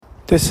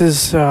This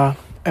is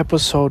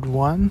episode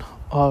 1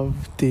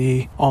 of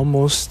the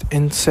Almost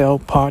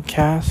Incel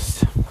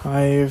podcast.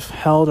 I've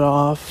held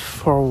off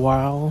for a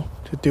while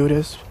to do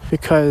this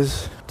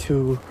because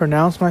to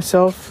pronounce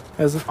myself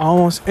as an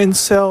almost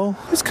incel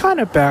is kind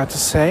of bad to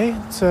say.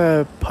 It's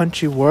a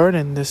punchy word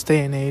in this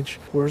day and age.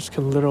 Words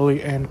can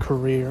literally end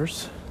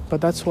careers.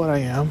 But that's what I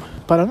am.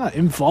 But I'm not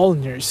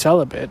involuntary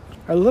celibate.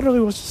 I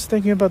literally was just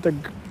thinking about the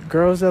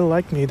girls that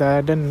like me that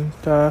I didn't...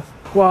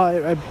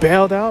 I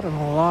bailed out on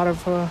a lot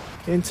of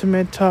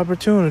intimate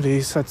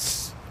opportunities,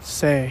 let's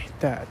say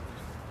that.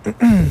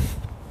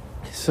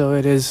 So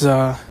it is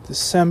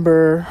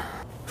December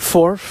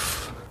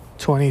 4th,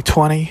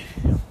 2020.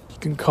 You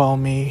can call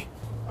me...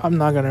 I'm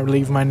not going to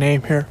leave my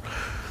name here.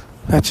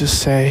 Let's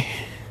just say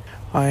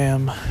I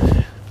am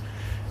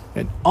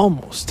an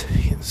almost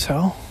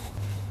incel.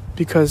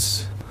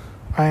 Because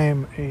I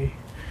am a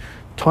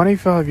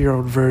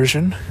 25-year-old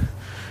virgin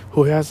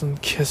who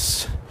hasn't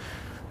kissed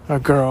a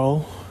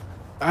girl.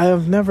 I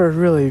have never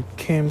really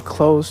came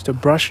close to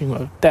brushing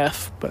with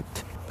death, but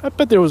I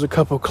bet there was a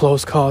couple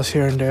close calls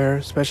here and there,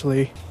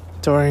 especially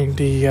during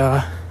the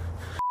I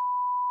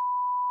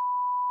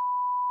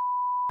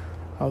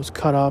was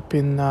caught up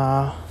in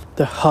the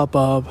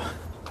hubbub.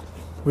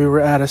 We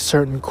were at a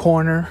certain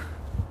corner,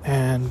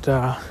 and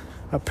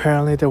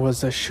apparently there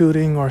was a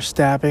shooting or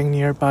stabbing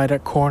nearby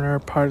that corner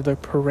part of the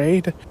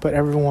parade, but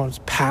everyone was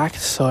packed,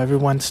 so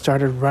everyone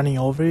started running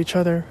over each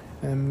other,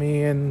 and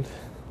me and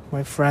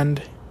my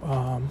friend,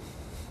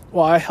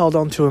 I held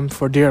on to him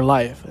for dear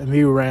life, and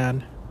we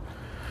ran.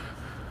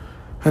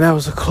 And that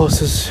was the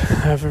closest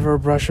I've ever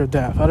brushed with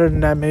death. Other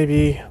than that,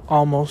 maybe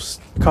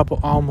couple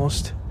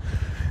almost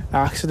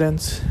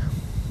accidents.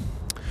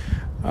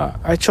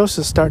 I chose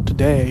to start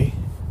today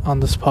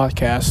on this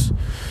podcast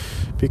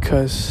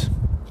because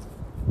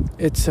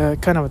it's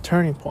kind of a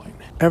turning point.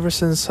 Ever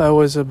since I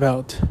was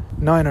about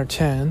 9 or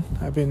 10,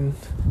 I've been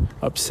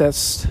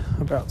obsessed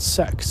about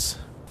sex.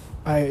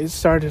 I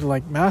started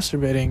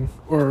masturbating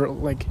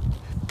or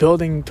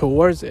building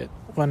towards it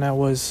when I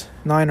was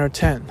 9 or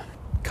 10.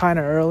 Kind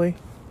of early.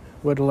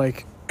 Would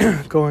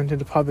go into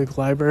the public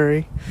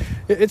library.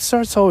 It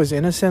starts always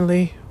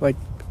innocently,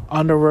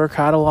 underwear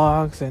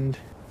catalogs and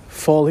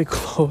fully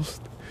clothed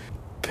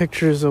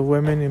pictures of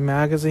women in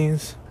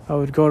magazines. I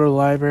would go to the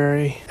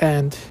library,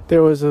 and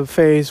there was a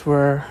phase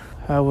where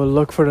I would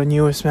look for the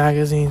newest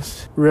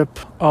magazines, rip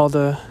all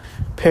the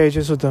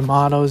pages with the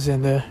models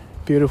and the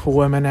beautiful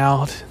women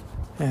out.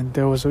 And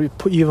there was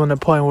even a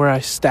point where I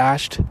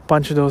stashed a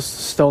bunch of those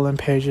stolen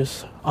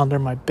pages under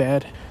my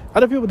bed.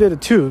 Other people did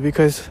it too,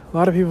 because a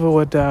lot of people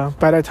would,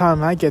 by the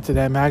time I get to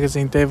that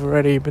magazine, they've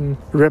already been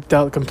ripped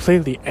out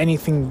completely.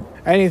 Anything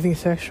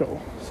sexual.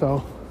 So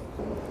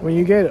when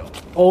you get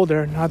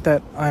older, not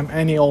that I'm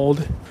any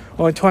old,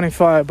 only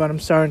 25, but I'm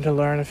starting to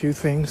learn a few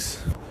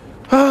things.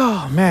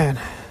 Oh man,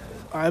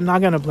 I'm not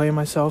going to blame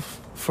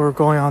myself for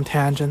going on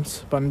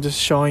tangents, but I'm just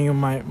showing you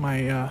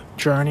my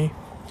journey.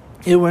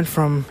 It went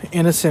from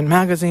innocent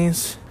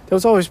magazines. There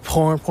was always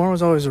porn. Porn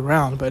was always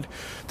around, but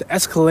the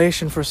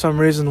escalation for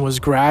some reason was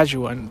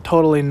gradual and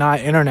totally not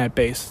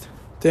internet-based.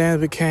 Then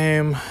it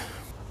became,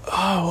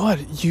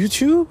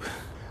 YouTube?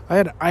 I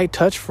had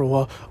iTouch for a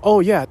while. Oh,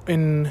 yeah,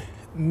 in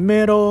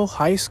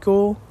high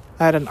school,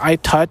 I had an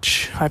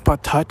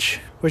iPod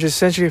Touch, which is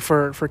essentially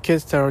for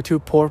kids that are too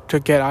poor to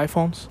get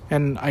iPhones.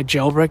 And I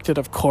jailbreaked it,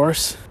 of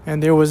course.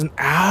 And there was an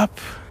app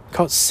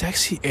called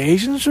Sexy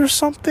Asians or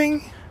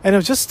something. And it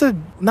was just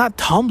not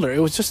Tumblr, it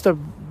was just a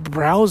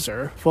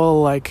browser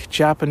full of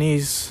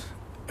Japanese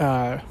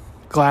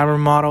glamour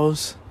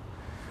models.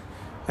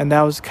 And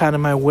that was kind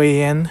of my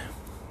way in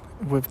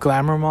with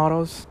glamour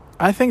models.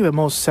 I think the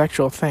most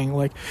sexual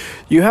thing,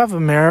 you have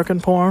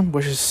American porn,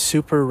 which is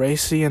super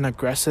racy and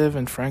aggressive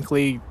and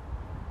frankly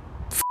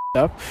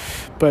up.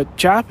 But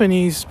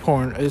Japanese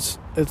porn is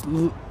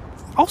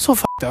also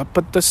fucked up,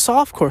 but the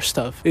softcore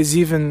stuff is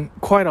even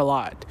quite a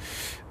lot.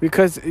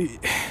 Because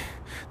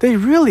they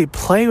really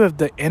play with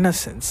the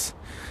innocence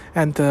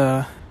and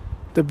the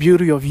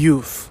beauty of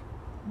youth.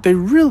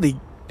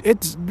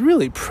 It's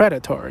really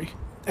predatory.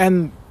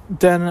 And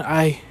then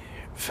I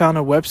found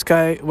a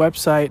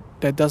website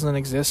that doesn't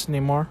exist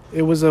anymore.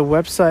 It was a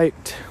website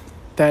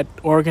that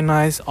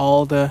organized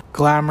all the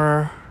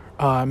glamour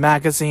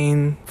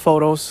magazine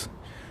photos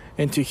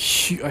into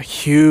a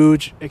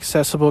huge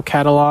accessible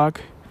catalog.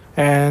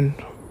 And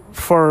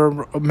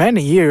for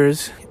many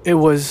years, it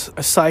was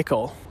a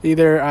cycle.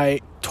 Either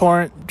I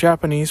torrent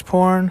Japanese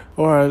porn,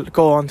 or I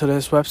go onto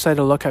this website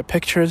to look at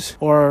pictures,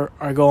 or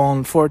I go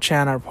on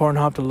 4chan or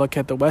Pornhub to look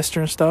at the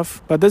Western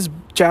stuff. But this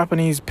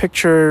Japanese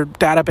picture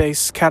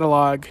database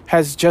catalog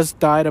has just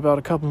died about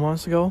a couple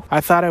months ago. I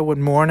thought I would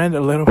mourn it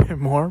a little bit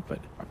more, but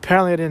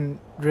apparently I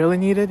didn't really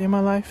need it in my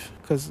life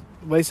because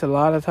I wasted a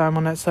lot of time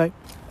on that site.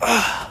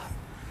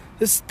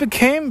 This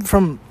became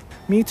from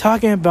me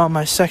talking about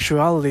my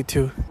sexuality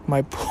to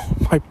my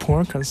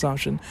porn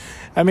consumption.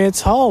 I mean,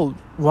 it's all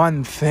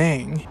one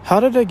thing. How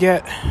did I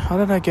get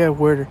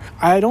weirder?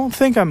 I don't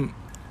think I'm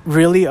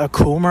really a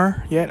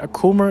coomer yet. A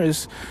coomer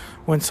is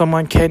when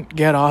someone can't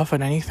get off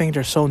at anything,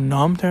 they're so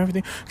numb to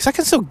everything. Because I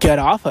can still get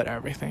off at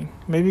everything.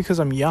 Maybe because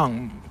I'm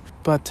young.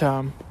 But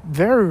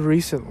very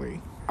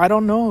recently, I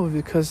don't know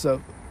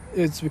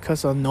it's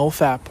because of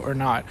NoFap or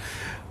not.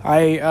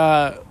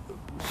 I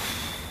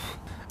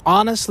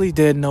honestly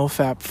did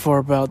NoFap for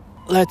about,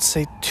 let's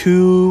say,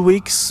 2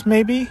 weeks,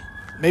 maybe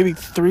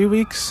 3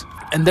 weeks.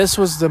 And this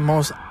was the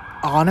most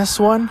honest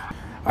one.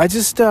 I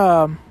just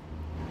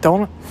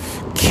don't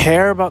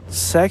care about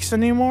sex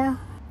anymore.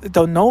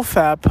 The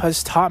NoFap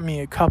has taught me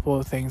a couple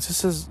of things.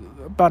 This is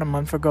about a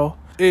month ago.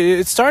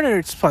 It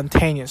started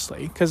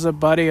spontaneously because a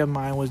buddy of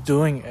mine was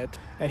doing it.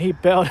 And he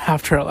bailed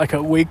after like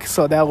a week.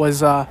 So that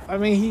was,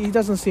 he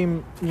doesn't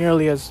seem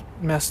nearly as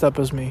messed up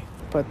as me.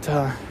 But,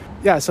 so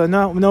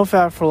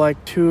NoFap for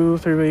like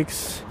 2-3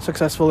 weeks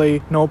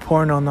successfully. No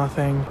porn, no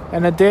nothing.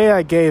 And the day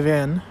I gave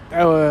in,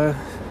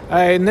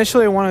 I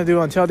initially wanted to do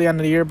until the end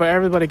of the year, but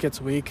everybody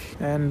gets weak.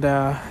 And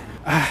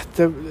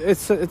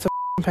it's a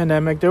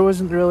pandemic. There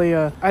wasn't really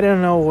I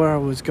didn't know where I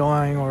was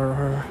going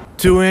or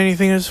doing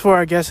anything this for.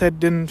 I guess I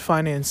didn't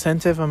find an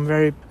incentive.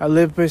 I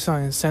live based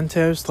on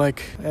incentives.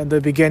 Like at the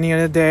beginning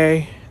of the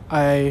day,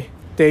 I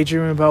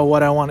daydream about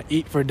what I want to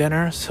eat for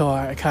dinner. So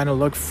I kind of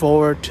look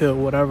forward to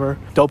whatever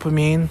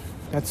dopamine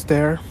that's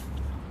there.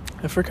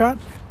 I forgot.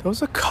 There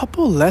was a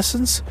couple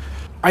lessons.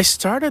 I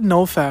started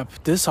NoFap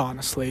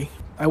dishonestly.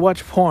 I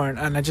watched porn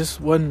and I just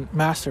wouldn't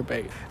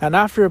masturbate. And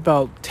after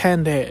about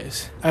 10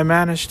 days,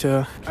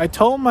 I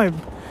told my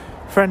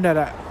friend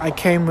that I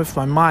came with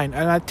my mind,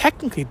 and I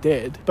technically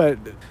did. But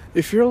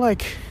if you're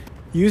like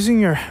using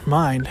your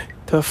mind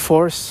to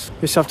force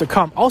yourself to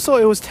come, also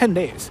it was 10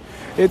 days.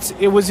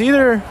 It was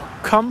either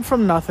come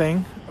from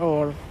nothing,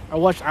 or I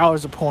watched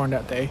hours of porn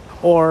that day,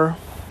 or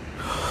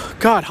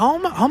God,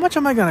 how much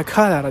am I going to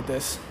cut out of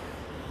this?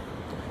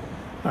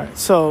 Alright,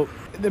 so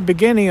the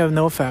beginning of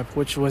NoFap,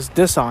 which was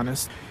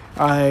dishonest,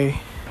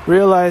 I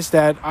realized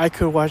that I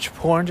could watch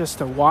porn just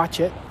to watch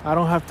it. I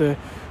don't have to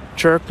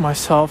jerk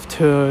myself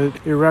to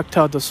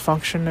erectile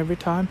dysfunction every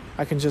time.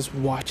 I can just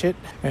watch it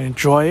and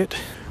enjoy it,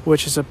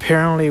 which is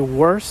apparently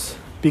worse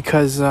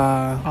because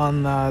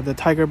on the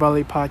Tiger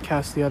Belly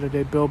podcast the other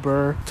day, Bill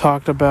Burr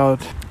talked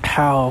about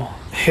how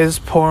his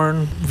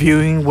porn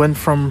viewing went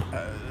from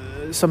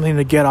something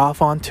to get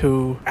off on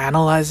to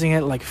analyzing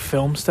it like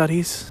film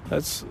studies.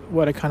 That's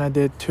what I kind of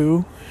did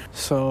too.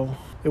 So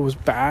it was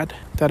bad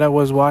that I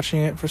was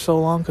watching it for so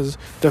long, because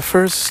the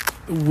first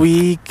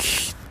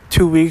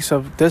 2 weeks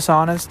of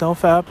dishonest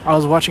NoFap, I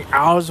was watching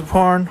hours of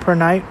porn per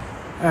night.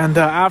 And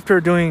after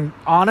doing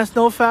honest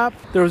NoFap,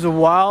 there was a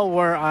while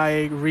where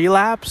I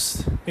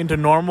relapsed into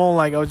normal.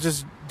 Like I would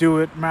just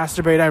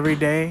masturbate every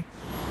day.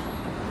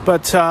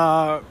 But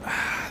I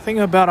think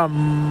about a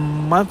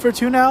month or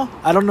two now.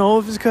 I don't know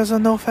if it's because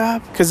of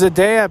NoFap. Because the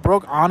day I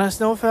broke honest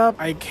NoFap,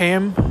 I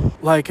came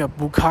like a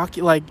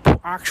bukkake, like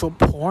actual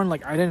porn.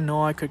 Like I didn't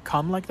know I could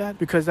come like that,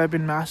 because I've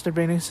been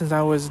masturbating since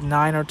I was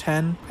 9 or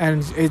 10.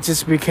 And it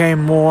just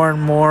became more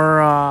and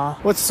more,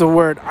 what's the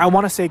word? I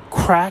want to say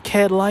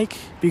crackhead-like,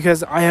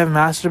 because I have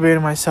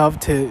masturbated myself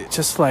to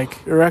just like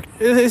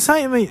it's not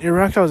even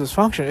erectile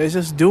dysfunction. It's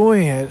just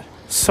doing it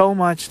so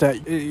much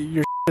that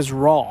your is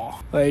raw.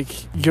 Like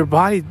your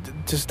body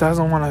just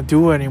doesn't want to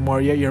do it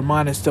anymore, yet your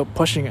mind is still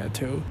pushing it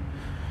to.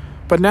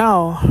 But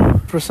now,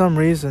 for some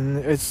reason,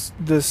 it's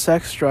the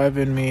sex drive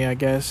in me, I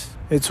guess.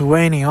 It's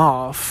waning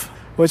off,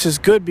 which is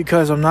good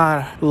because I'm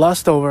not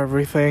lust over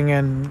everything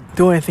and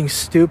do anything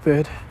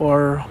stupid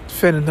or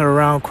fit into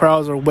around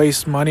crowds or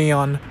waste money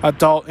on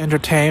adult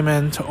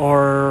entertainment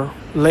or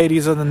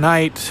ladies of the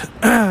night,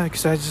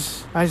 because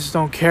I just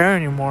don't care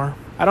anymore.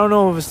 I don't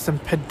know if it's the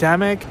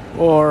pandemic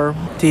or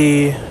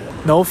the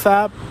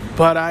NoFap,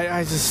 but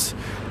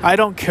I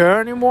don't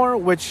care anymore,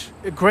 which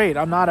great.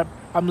 I'm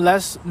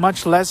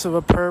much less of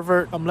a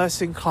pervert. I'm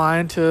less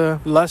inclined to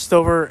lust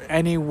over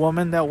any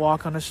woman that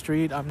walk on the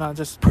street. I'm not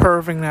just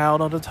perving out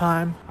all the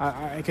time.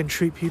 I can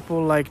treat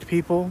people like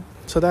people,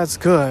 so that's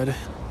good.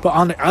 But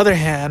on the other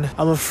hand,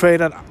 I'm afraid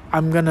that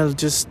I'm gonna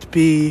just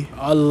be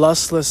a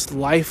lustless,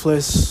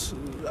 lifeless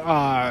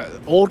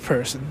old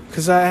person,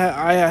 because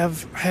I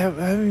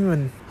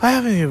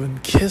haven't even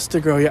kissed a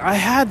girl yet. I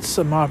had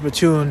some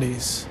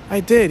opportunities. I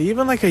did,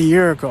 even like a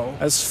year ago.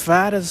 As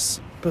fat as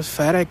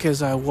pathetic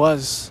as I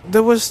was,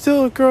 there was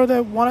still a girl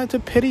that wanted to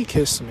pity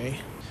kiss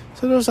me.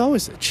 So there was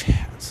always a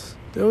chance.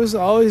 There was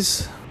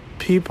always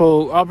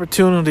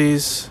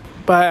opportunities.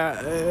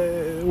 But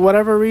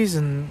whatever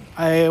reason,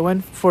 I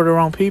went for the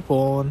wrong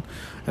people, and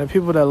the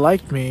people that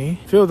liked me,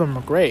 a few of them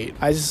were great.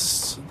 I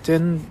just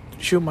didn't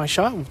shoot my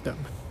shot with them.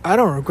 I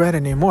don't regret it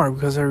anymore,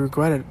 because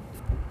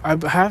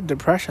I've had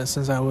depression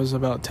since I was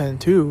about 10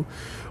 too,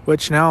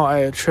 which now I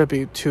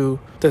attribute to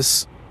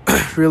this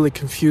really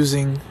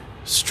confusing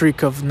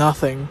streak of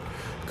nothing,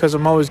 because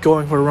I'm always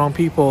going for the wrong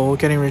people,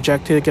 getting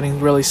rejected, getting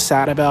really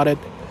sad about it.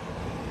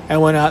 And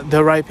when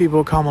the right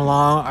people come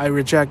along, I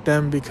reject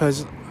them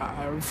because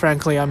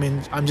frankly,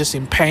 I'm just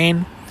in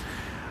pain,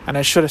 and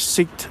I should have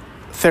sought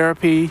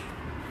therapy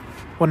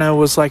when I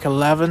was like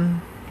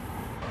 11.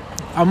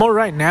 I'm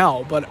alright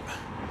now, but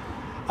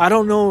I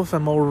don't know if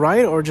I'm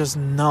alright or just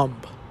numb.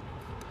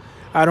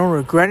 I don't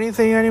regret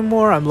anything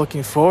anymore. I'm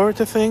looking forward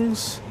to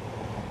things.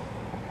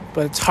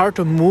 But it's hard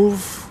to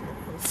move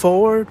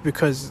forward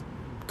because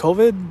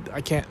COVID, I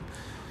can't.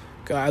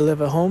 I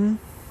live at home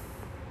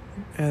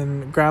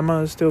and grandma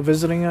is still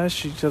visiting us.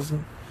 She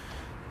doesn't,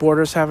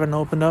 borders haven't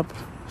opened up,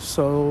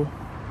 so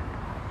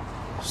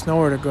there's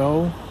nowhere to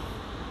go.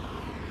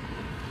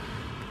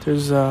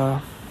 There's,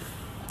 I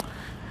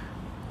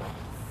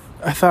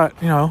thought,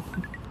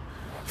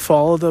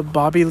 follow the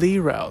Bobby Lee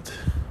route.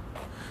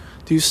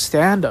 Do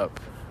stand up.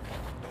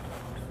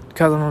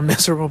 Because I'm a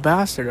miserable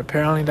bastard.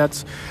 Apparently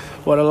that's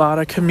what a lot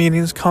of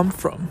comedians come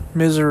from.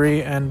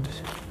 Misery and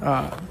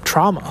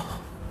trauma.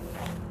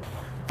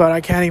 But I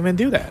can't even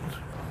do that.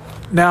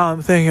 Now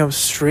I'm thinking of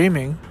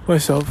streaming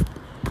myself,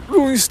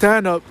 doing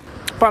stand up.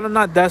 But I'm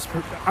not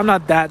desperate. I'm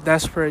not that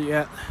desperate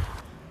yet.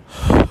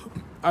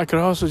 I could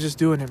also just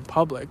do it in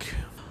public.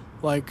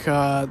 Like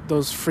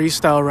those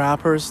freestyle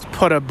rappers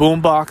put a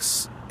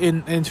boombox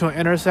into an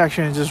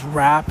intersection and just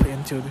rap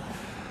into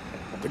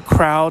the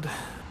crowd.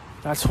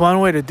 That's one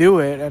way to do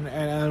it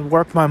and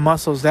work my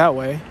muscles that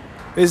way.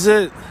 Is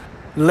it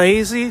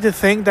lazy to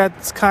think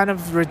that's kind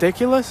of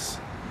ridiculous?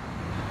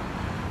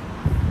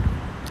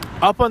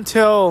 Up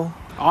until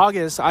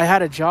August, I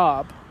had a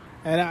job.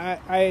 And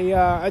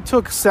I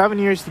took 7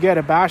 years to get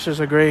a bachelor's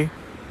degree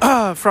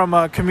from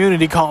a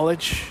community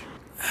college.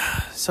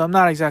 So I'm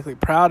not exactly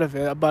proud of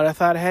it. But I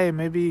thought, hey,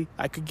 maybe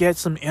I could get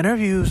some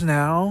interviews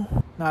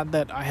now. Not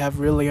that I have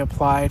really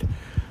applied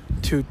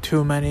to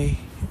too many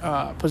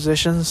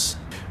positions.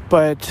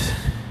 But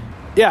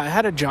yeah, I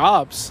had a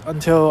job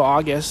until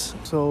August.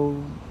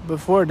 So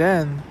before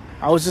then,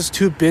 I was just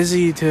too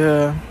busy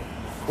to...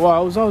 Well, I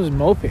was always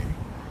moping.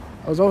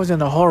 I was always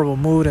in a horrible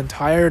mood and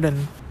tired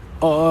and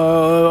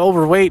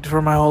overweight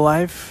for my whole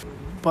life.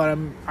 But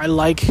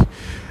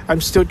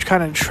I'm still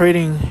kind of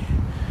trading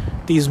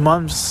these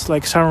months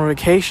like summer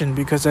vacation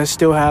because I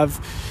still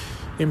have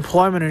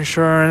employment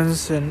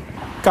insurance and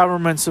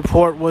government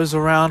support was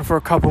around for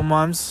a couple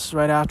months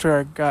right after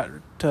I got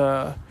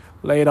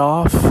laid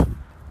off.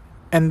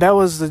 And that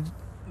was I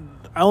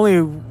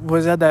only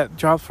was at that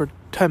job for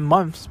 10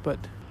 months, but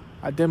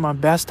I did my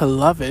best to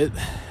love it.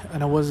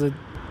 And it was a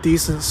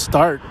decent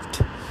start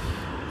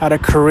at a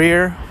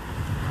career.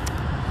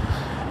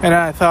 And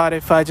I thought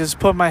if I just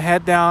put my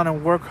head down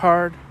and work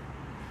hard,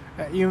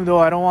 even though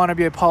I don't want to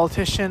be a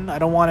politician, I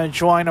don't want to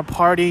join a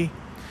party,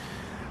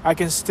 I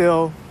can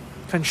still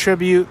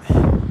contribute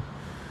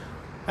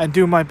and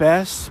do my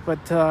best. But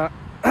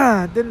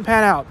it didn't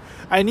pan out.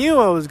 I knew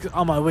I was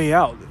on my way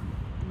out.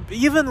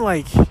 Even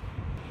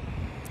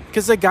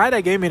because the guy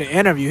that gave me the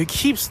interview, he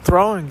keeps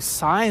throwing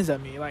signs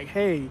at me like,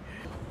 hey,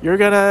 you're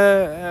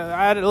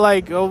gonna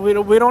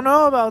we don't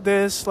know about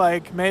this,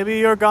 like maybe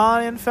you're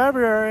gone in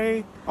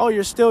February. Oh,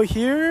 you're still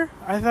here?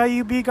 I thought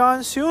you'd be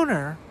gone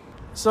sooner.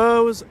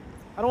 So it was,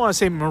 I don't want to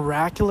say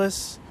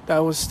miraculous that I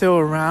was still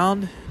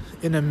around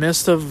in the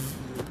midst of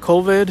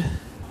COVID.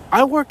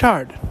 I worked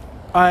hard.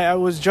 I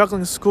was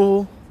juggling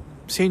school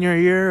senior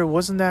year. It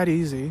wasn't that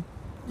easy.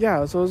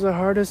 Yeah, so it was the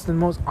hardest and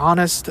most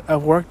honest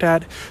I've worked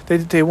at.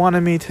 They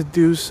wanted me to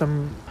do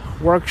some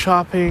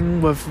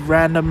workshopping with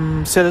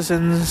random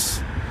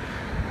citizens,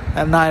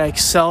 and I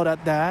excelled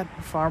at that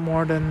far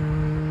more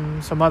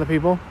than some other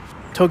people.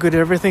 Took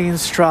everything in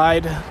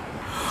stride.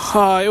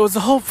 It was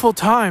a hopeful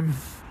time,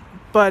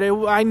 but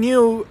I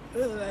knew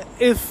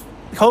if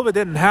COVID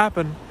didn't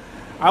happen,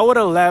 I would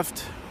have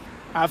left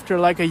after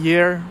like a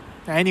year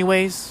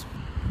anyways,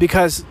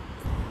 because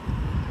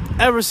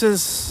ever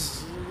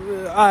since,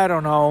 I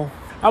don't know,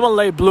 I'm a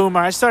late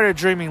bloomer. I started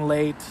dreaming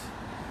late.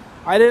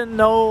 I didn't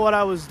know what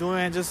I was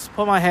doing. Just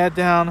put my head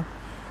down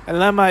and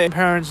let my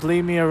parents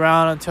leave me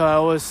around until I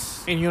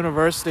was in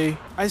university.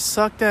 I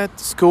sucked at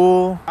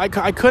school. I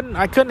couldn't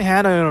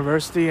handle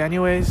university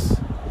anyways.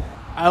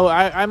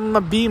 I'm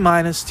a B-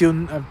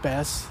 student at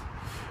best.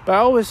 But I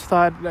always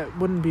thought that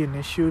wouldn't be an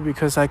issue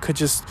because I could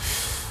just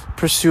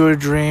pursue a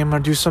dream or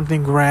do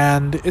something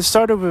grand. It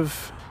started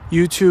with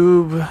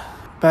YouTube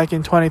back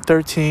in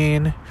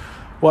 2013,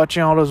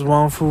 watching all those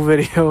Wong Fu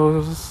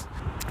videos.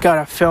 Got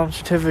a film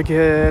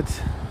certificate,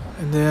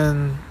 and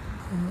then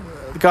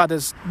got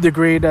this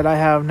degree that I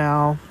have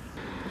now.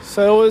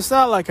 So it's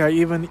not like I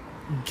even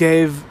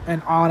gave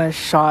an honest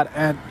shot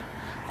at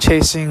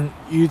chasing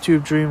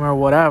YouTube dream or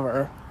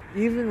whatever.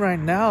 Even right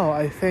now,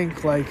 I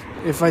think like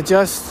if I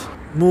just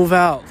move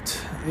out,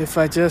 if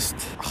I just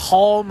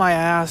haul my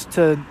ass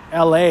to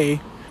LA,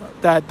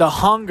 that the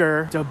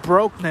hunger, the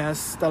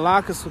brokenness, the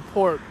lack of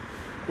support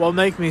will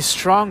make me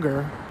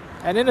stronger.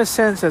 And in a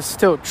sense, it's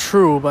still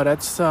true, but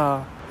it's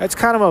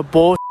kind of a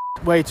bullshit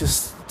way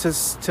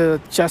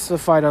to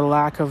justify the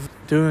lack of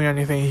doing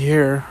anything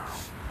here.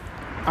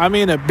 I'm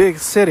in a big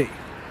city.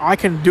 I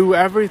can do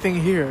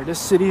everything here. This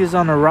city is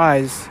on the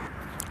rise.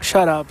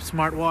 Shut up,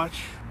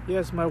 smartwatch.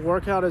 Yes, my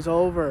workout is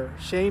over.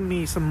 Shame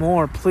me some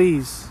more,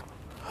 please.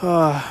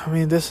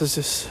 This is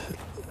just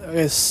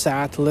it's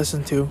sad to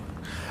listen to.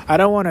 I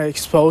don't want to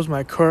expose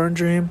my current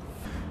dream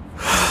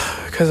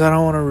because because I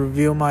don't want to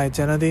reveal my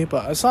identity.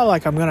 But it's not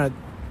like I'm going to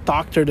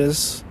doctor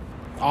this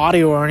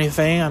audio or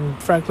anything. I'm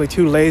frankly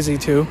too lazy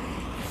to.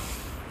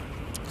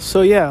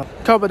 So yeah,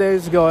 a couple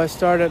days ago I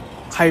started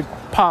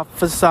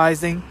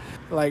hypothesizing,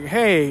 like,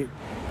 hey,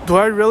 do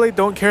I really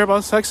don't care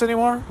about sex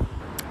anymore?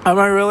 Am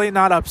I really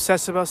not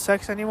obsessed about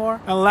sex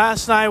anymore? And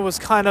last night was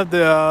kind of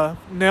the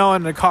nail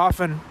in the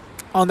coffin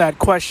on that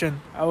question.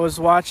 I was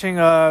watching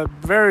a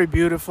very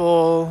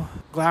beautiful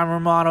glamour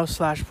model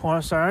 /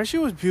 porn star, and she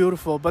was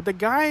beautiful, but the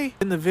guy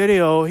in the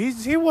video,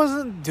 he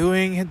wasn't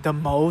doing it the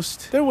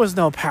most. There was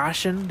no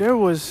passion.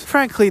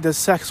 Frankly, the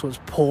sex was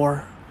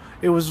poor.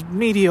 It was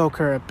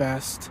mediocre at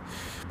best.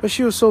 But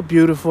she was so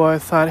beautiful, I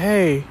thought,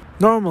 hey,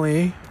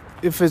 normally,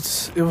 if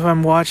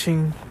I'm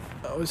watching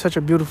such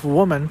a beautiful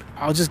woman,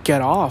 I'll just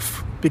get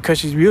off because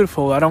she's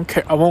beautiful. I don't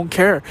care. I won't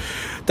care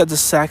that the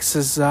sex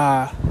is,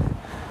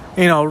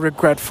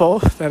 regretful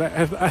that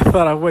I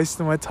thought I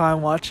wasted my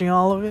time watching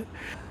all of it.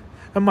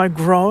 Am I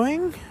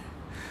growing?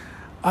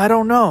 I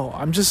don't know.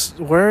 I'm just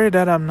worried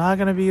that I'm not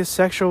gonna be a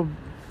sexual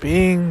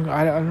being.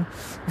 I'm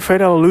afraid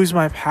I'll lose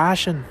my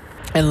passion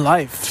in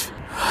life.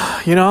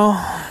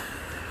 How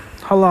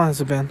long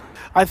has it been?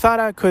 I thought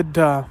I could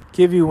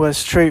give you a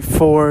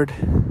straightforward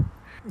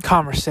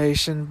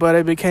conversation, but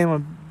it became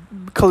a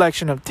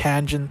collection of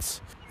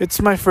tangents.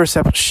 It's my first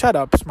episode. Shut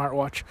up,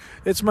 smartwatch.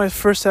 It's my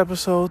first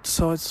episode,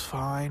 so it's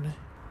fine.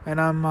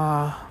 And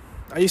I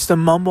used to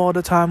mumble all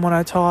the time when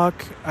I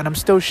talk, and I'm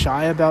still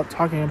shy about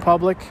talking in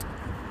public.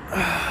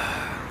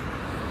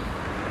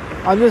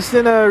 I'm just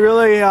in a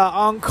really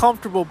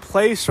uncomfortable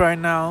place right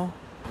now.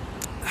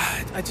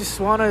 I just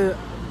want to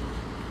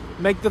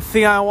make the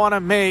thing I want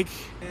to make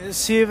and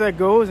see if that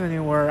goes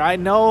anywhere. I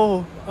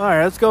know.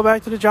 Alright, let's go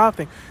back to the job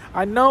thing.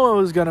 I know I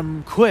was going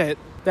to quit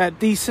that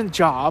decent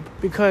job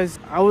because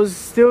I was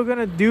still going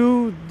to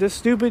do the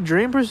stupid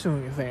dream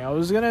pursuing thing. I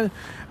was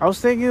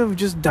thinking of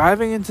just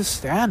diving into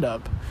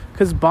stand-up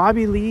because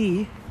Bobby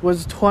Lee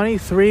was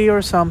 23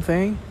 or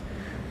something,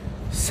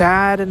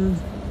 sad and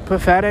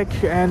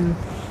pathetic, and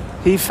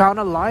he found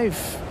a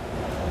life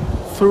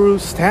through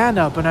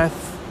stand-up, and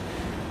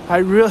I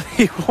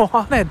really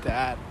wanted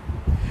that.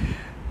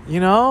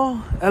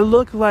 It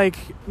looked like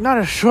not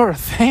a sure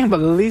thing,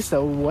 but at least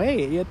a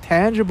way, a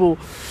tangible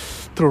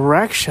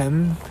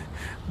direction.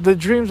 The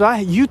dreams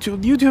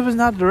YouTube is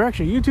not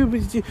direction. YouTube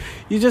is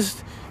you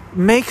just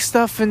make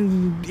stuff,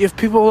 and if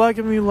people like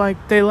them,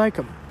 they like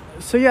them.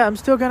 So yeah, I'm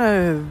still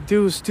gonna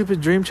do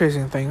stupid dream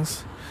chasing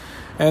things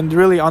and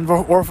really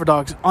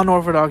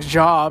unorthodox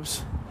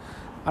jobs.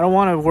 I don't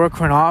want to work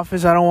for an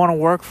office. I don't want to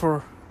work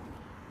for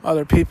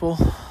other people.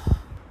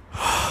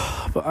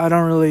 But I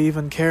don't really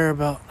even care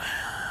about.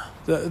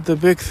 The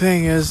big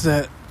thing is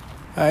that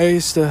I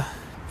used to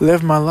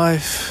live my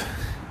life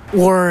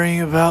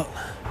worrying about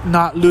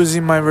not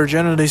losing my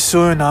virginity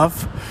soon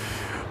enough.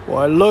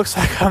 Well, it looks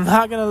like I'm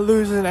not going to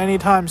lose it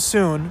anytime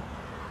soon.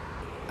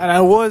 And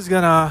I was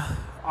going to,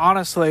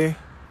 honestly,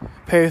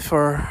 pay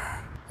for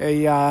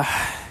a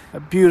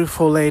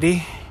beautiful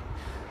lady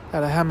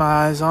that I had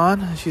my eyes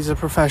on. She's a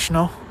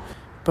professional.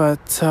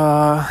 But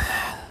I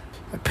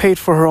paid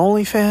for her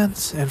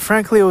OnlyFans, and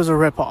frankly, it was a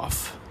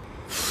ripoff.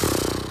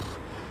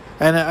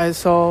 And I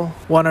saw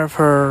one of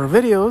her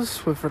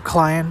videos with her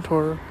client,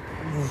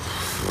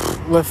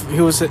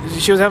 she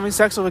was having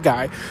sex with a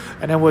guy,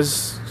 and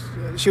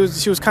she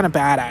was kind of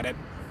bad at it.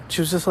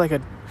 She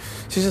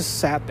just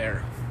sat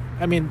there.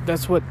 I mean,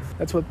 that's what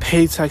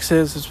paid sex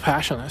is. It's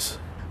passionless.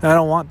 And I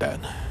don't want that.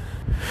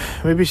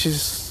 Maybe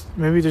she's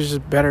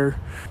just better.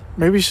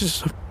 Maybe she's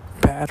just a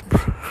bad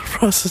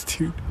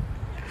prostitute.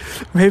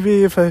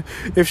 Maybe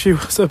if she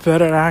was a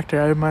better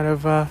actor, I might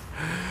have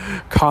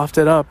coughed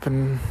it up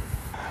and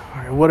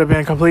it would have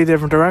been a completely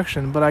different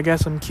direction. But I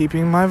guess I'm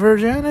keeping my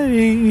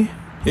virginity.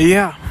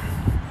 Yeah.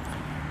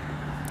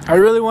 I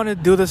really want to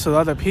do this with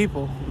other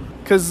people.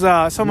 Because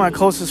some of my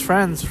closest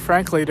friends,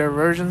 frankly, they're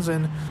virgins.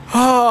 And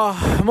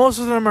most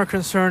of them are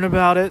concerned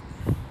about it.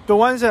 The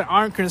ones that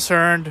aren't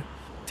concerned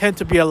tend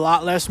to be a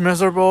lot less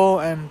miserable.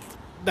 And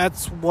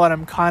that's what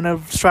I'm kind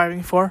of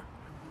striving for.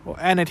 We'll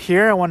end it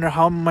here. I wonder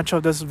how much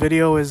of this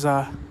video is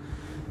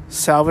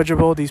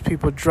salvageable. These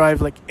people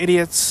drive like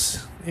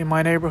idiots in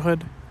my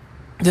neighborhood.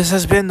 This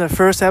has been the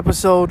first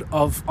episode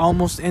of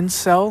Almost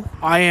Incel.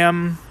 I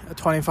am a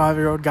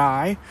 25-year-old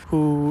guy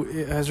who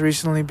has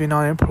recently been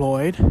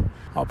unemployed.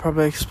 I'll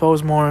probably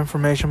expose more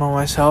information about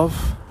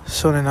myself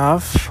soon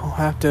enough. I'll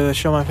have to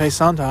show my face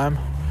sometime.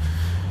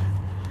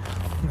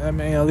 I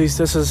mean, at least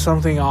this is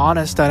something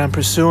honest that I'm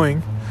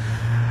pursuing.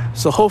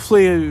 So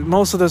hopefully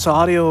most of this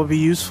audio will be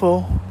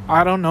useful.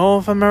 I don't know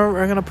if I'm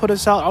ever going to put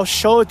this out. I'll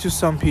show it to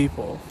some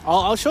people.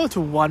 I'll show it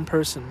to one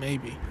person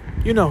maybe.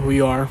 You know who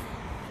you are.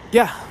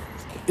 Yeah.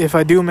 If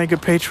I do make a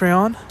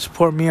Patreon,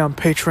 support me on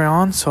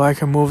Patreon so I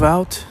can move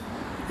out.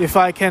 If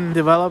I can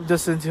develop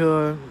this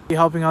into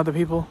helping other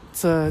people,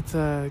 it's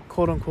a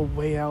quote-unquote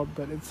way out,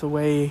 but it's a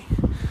way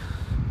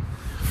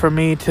for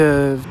me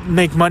to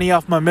make money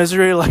off my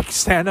misery like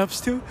stand-ups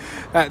do.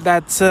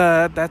 That's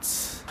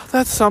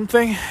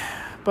something.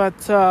 But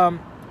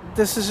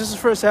this is just the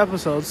first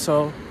episode,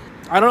 so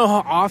I don't know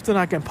how often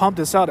I can pump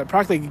this out. I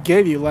practically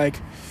gave you like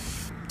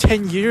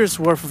 10 years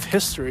worth of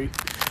history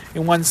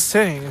in one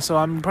sitting, so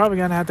I'm probably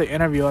gonna have to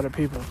interview other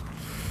people.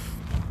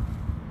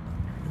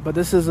 But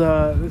this is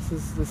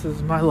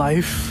my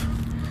life.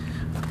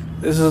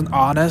 This is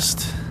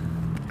honest.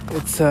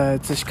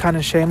 It's kind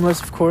of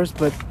shameless, of course,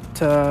 but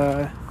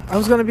I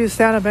was gonna be a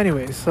stand-up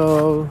anyway,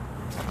 so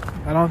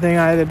I don't think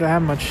I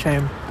have much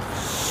shame.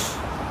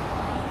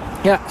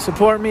 Yeah,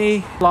 support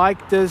me.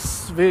 Like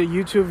this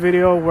YouTube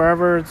video,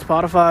 wherever,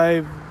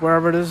 Spotify,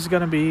 wherever this is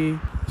gonna be.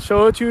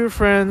 Show it to your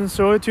friends.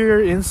 Show it to your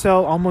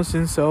incel, almost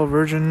incel,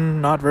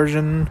 virgin, not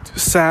virgin,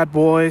 sad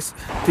boys,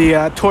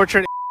 the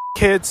tortured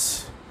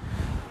kids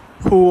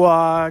who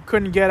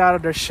couldn't get out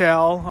of their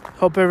shell.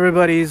 Hope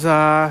everybody's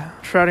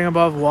treading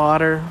above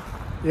water.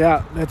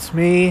 Yeah, that's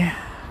me.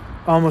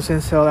 Almost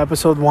Incel,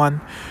 episode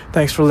 1.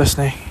 Thanks for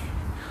listening.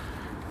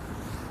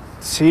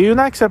 See you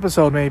next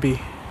episode,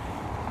 maybe.